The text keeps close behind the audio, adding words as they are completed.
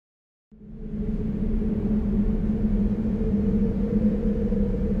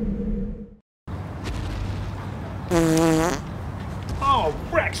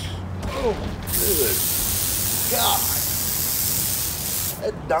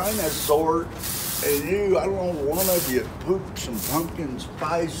dinosaur, and you, I don't know, one of you pooped some pumpkin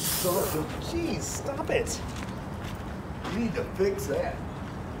spice something. Jeez, stop it. You need to fix that.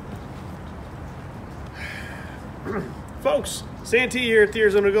 Folks, Santee here at the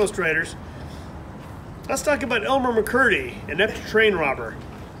Arizona Ghostriders. Let's talk about Elmer McCurdy, an inept train robber.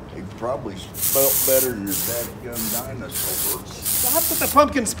 He probably spelt better than your dadgum dinosaur. Stop with the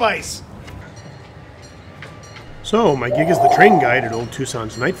pumpkin spice. So, my gig as the train guide at Old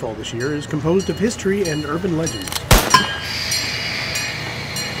Tucson's Nightfall this year is composed of history and urban legends.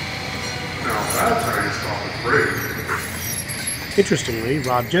 Now that's how you stop a train. Interestingly,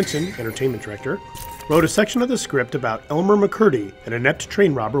 Rob Jensen, entertainment director, wrote a section of the script about Elmer McCurdy, an inept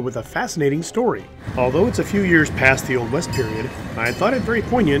train robber with a fascinating story. Although it's a few years past the Old West period, I thought it very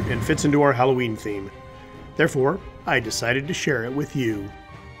poignant and fits into our Halloween theme. Therefore, I decided to share it with you.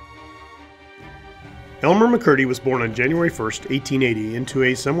 Elmer McCurdy was born on January 1st, 1880, into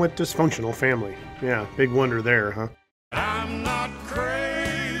a somewhat dysfunctional family. Yeah, big wonder there, huh? I'm not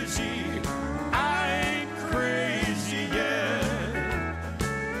crazy, I ain't crazy yet.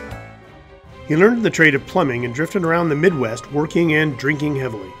 He learned the trade of plumbing and drifted around the Midwest working and drinking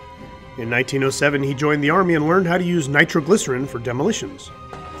heavily. In 1907, he joined the Army and learned how to use nitroglycerin for demolitions.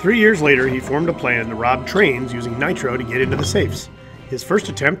 3 years later, he formed a plan to rob trains using nitro to get into the safes. His first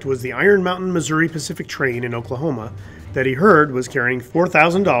attempt was the Iron Mountain Missouri Pacific train in Oklahoma that he heard was carrying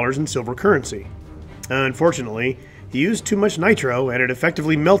 $4,000 in silver currency. Unfortunately, he used too much nitro and it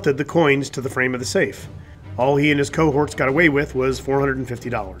effectively melted the coins to the frame of the safe. All he and his cohorts got away with was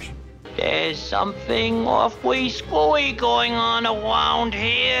 $450. There's something awfully screwy going on around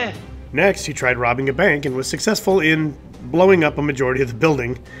here. Next, he tried robbing a bank and was successful in blowing up a majority of the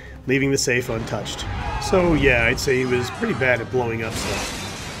building, leaving the safe untouched. So yeah, I'd say he was pretty bad at blowing up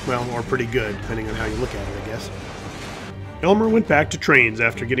stuff. Well, or pretty good, depending on how you look at it, I guess. Elmer went back to trains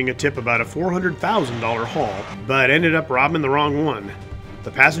after getting a tip about a $400,000 haul, but ended up robbing the wrong one. The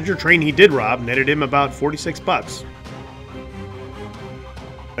passenger train he did rob netted him about $46.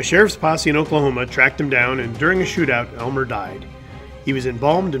 A sheriff's posse in Oklahoma tracked him down, and during a shootout, Elmer died. He was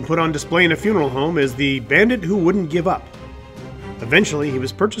embalmed and put on display in a funeral home as the bandit who wouldn't give up. Eventually, he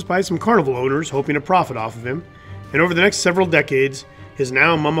was purchased by some carnival owners hoping to profit off of him, and over the next several decades, his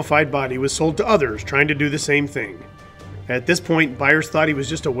now mummified body was sold to others trying to do the same thing. At this point, buyers thought he was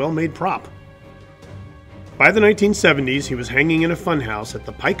just a well-made prop. By the 1970s, he was hanging in a funhouse at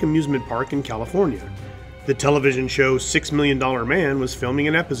the Pike Amusement Park in California. The television show $6 Million Man was filming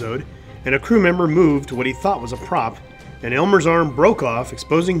an episode, and a crew member moved what he thought was a prop, and Elmer's arm broke off,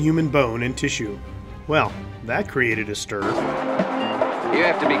 exposing human bone and tissue. Well, that created a stir. You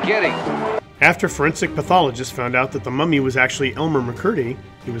have to be kidding. After forensic pathologists found out that the mummy was actually Elmer McCurdy,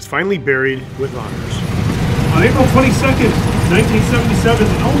 he was finally buried with honors. On April 22nd, 1977,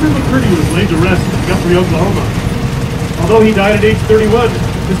 Elmer McCurdy was laid to rest in Guthrie, Oklahoma. Although he died at age 31,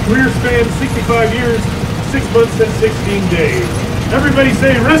 his career spanned 65 years, 6 months, and 16 days. Everybody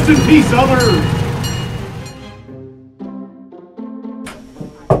say, rest in peace, Elmer!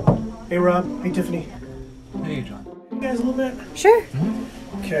 Hey Rob, hey Tiffany. Hey John. You guys a little bit? Sure.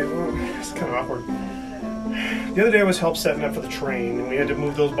 Okay, well, it's kind of awkward. The other day I was help setting up for the train, and we had to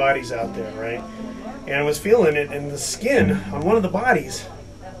move those bodies out there, right? And I was feeling it, and the skin on one of the bodies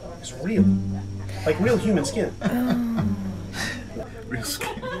is real. Like real human skin. Real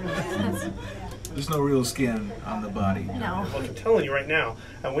skin. There's no real skin on the body. No. Look, I'm telling you right now,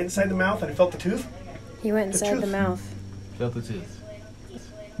 I went inside the mouth and I felt the tooth. You went inside the mouth. Felt the tooth.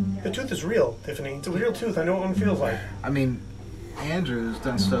 The tooth is real, Tiffany. It's a real tooth. I know what one feels like. I mean, Andrew's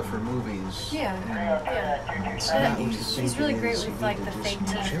done stuff for movies. Yeah. He's really great with like the fake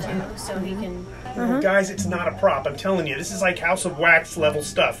teeth too, so he can. Guys, it's not a prop. I'm telling you, this is like House of Wax level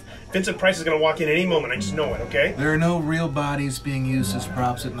stuff. Vincent Price is going to walk in any moment. I just know it. Okay? There are no real bodies being used as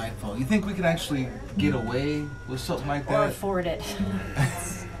props at Nightfall. You think we could actually get away with something like that? Or afford it.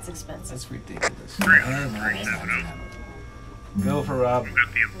 It's expensive. That's ridiculous. 337. Go for Rob. We've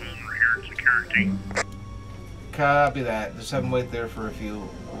got the embalmer here at security. Copy that. Just have him wait there for a few.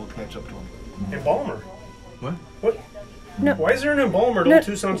 We'll catch up to him. Embalmer. What? What? No. Why is there an embalmer at Old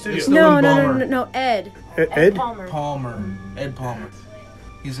Tucson Studios? No, Ed. Ed? Palmer. Ed Palmer.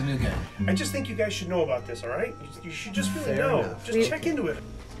 He's a new guy. I just think you guys should know about this, all right? You should just really Fair know. enough. Just check into it.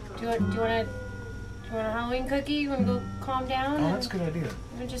 Do you want a Halloween cookie? You want to go calm down? Oh, that's a good idea.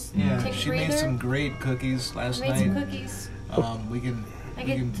 Just Yeah, take a she breather? made some great cookies last I night. made some cookies. We can. I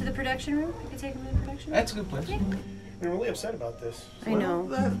get to the production room? I can take them to the production room? That's a good place. Yeah. I'm really upset about this. I know.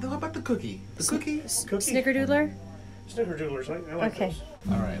 How about the cookie? The cookie? Cookie? Snickerdoodler? Snickerdoodlers. I like Okay.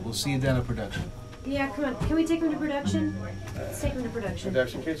 those. All right, we'll see you down at production. Yeah, come on. Can we take him to production? Let's take him to production.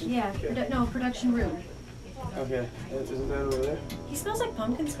 Production kitchen? Yeah, no, production room. Okay. Isn't that over there? He smells like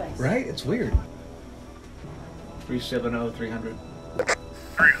pumpkin spice. Right? It's weird. 370-300. 300.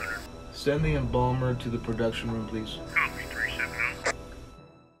 Send the embalmer to the production room, please. Copy 370.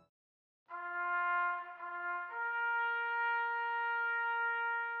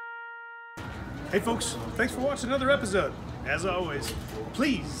 Hey folks, thanks for watching another episode. As always,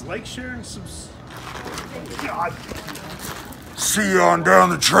 please like, share, and subscribe. God. See you on down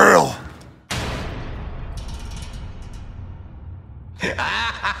the trail.